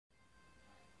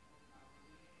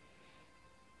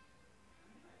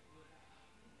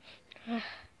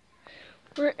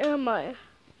Where am I?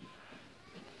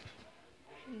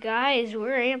 Guys,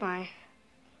 where am I?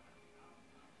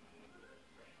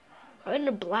 I'm in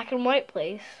a black and white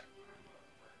place.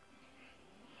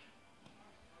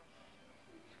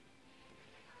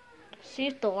 See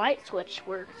if the light switch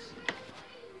works.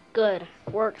 Good,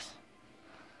 works.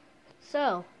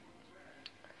 So,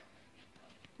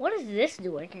 what is this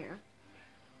doing here?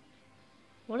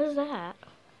 What is that?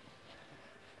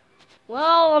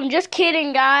 Well, I'm just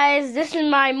kidding, guys. This is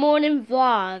my morning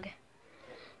vlog.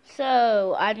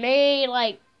 So, I made,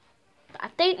 I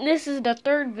think this is the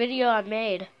third video I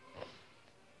made.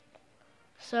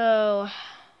 So,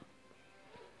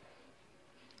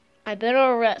 I've been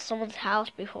over at someone's house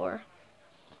before.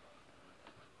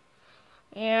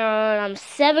 And I'm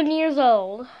 7 years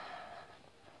old.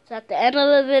 So, at the end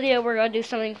of the video, we're going to do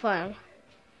something fun.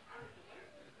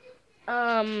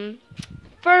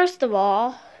 First of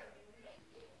all,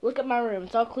 look at my room.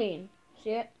 It's all clean.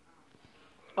 See it?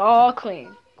 All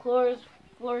clean. Floor's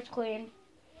clean.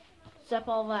 Except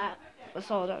all that. It's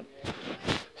all done.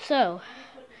 So,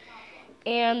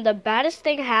 and the baddest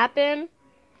thing happened.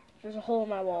 There's a hole in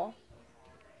my wall.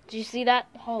 Did you see that?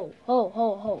 Hole.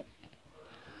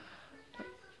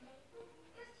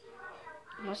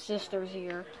 My sister's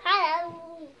here.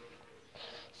 Hello.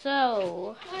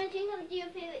 So. Want to do your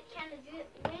favorite kind of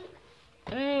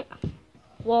drink?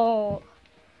 Well.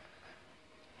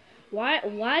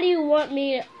 Why do you want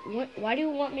me? Why do you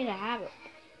want me to have it?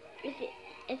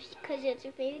 It's because it's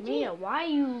your favorite drink. Mia, why are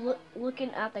you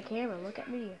looking at the camera? Look at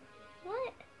me.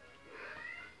 What?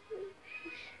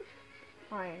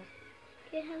 Fine.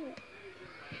 Get have it.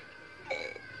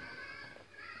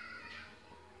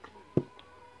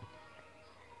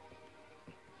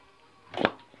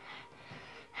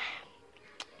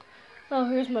 Oh,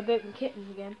 here's my baby kitten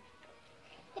again.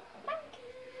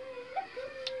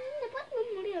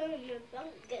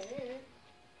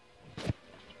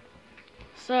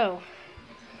 So,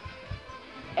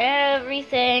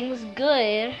 everything's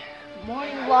good.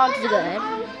 Morning vlog's good.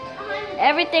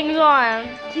 Everything's on.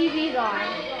 TV's on.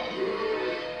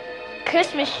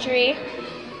 Christmas tree.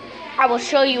 I will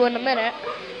show you in a minute.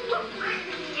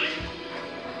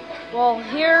 Well,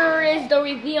 here is the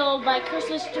reveal of my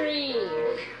Christmas tree.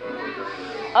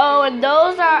 Oh, and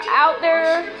those are out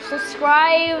there,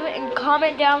 subscribe and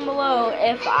comment down below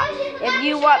if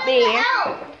you want me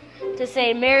to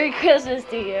say Merry Christmas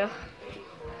to you.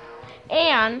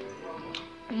 And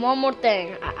one more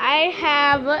thing, I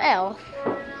have an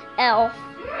elf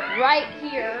right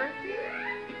here.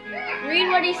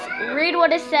 Read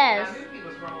what it says.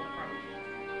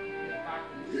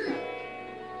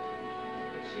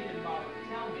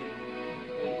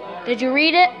 Did you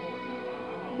read it?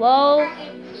 Well,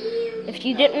 if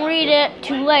you didn't read it,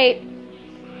 too late.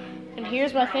 And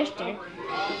here's my fish tank.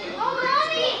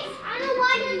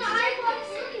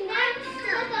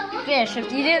 Fish,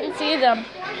 if you didn't see them,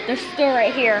 they're still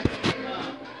right here.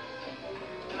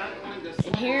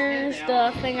 And here's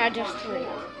the thing I just threw.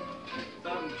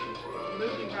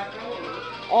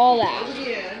 All that.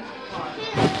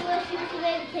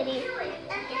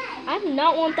 I do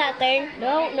not want that thing.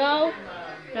 No.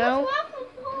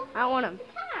 I don't want him.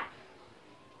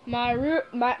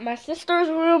 My sister's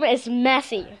room is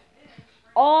messy.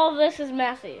 All this is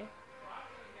messy.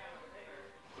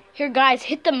 Here, guys,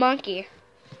 hit the monkey.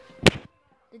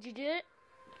 Did you do it?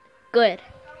 Good.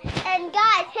 And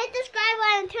guys, hit the subscribe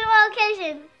button, turn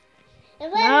notifications.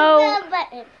 And No. the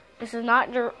button. This is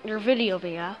not your video,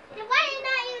 Mia. And why are you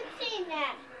not even saying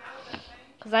that?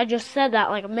 Because I just said that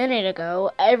like a minute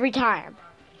ago every time.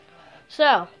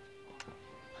 So,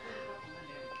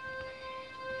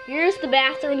 here's the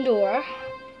bathroom door.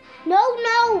 No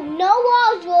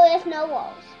walls, Julius, no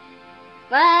walls.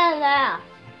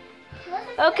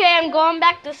 Okay, I'm going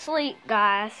back to sleep,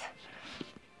 guys.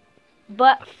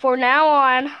 But for now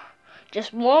on,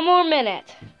 just one more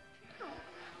minute.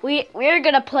 We're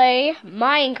gonna play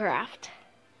Minecraft.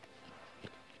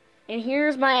 And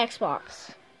here's my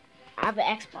Xbox. I have an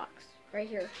Xbox right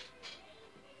here.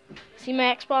 See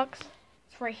my Xbox?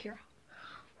 It's right here.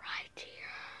 Right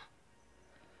here.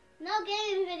 No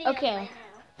gaming video. Okay. Right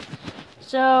now.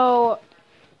 So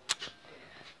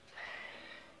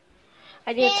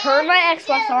I need to turn my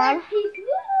Xbox on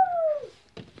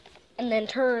and then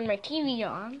turn my TV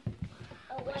on,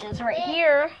 which is right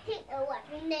here.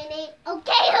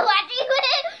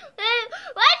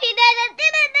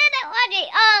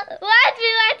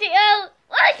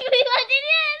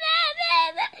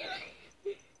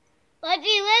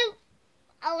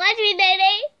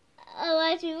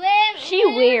 She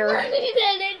weird.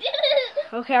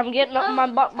 Okay, I'm getting up my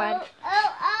butt bed.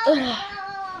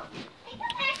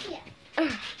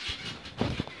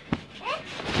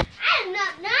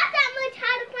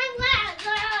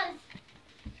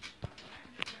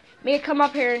 Mia, come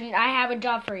up here and I have a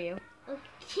job for you.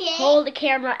 Okay. Hold the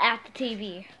camera at the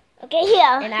TV. Okay,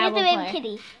 here. And I Here's will the play. baby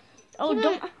kitty.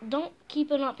 Oh, don't keep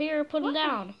him up here. Put him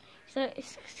down.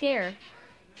 It's scared.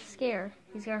 Scared.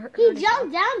 He's gonna hurt. He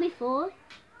jumped down before.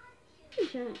 He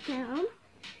jumped down.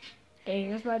 Okay,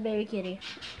 here's my baby kitty.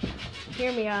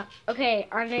 Hear me out. Okay,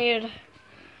 I need.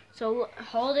 So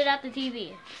hold it at the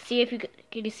TV. See if you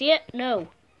can you see it? No.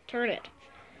 Turn it.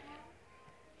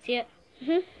 See it?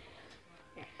 Mhm.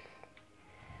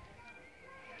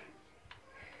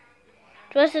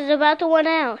 Dress is about to run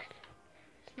out.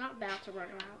 It's not about to run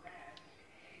out.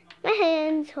 My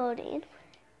hand's holding.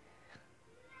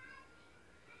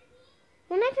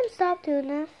 When I can stop doing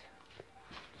this.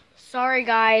 Sorry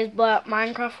guys, but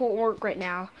Minecraft won't work right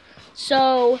now.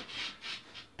 So,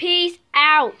 peace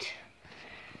out.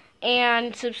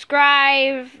 And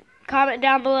subscribe, comment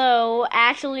down below.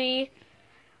 Actually,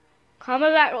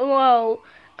 comment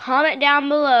down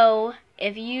below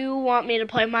if you want me to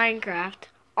play Minecraft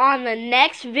on the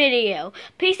next video.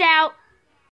 Peace out.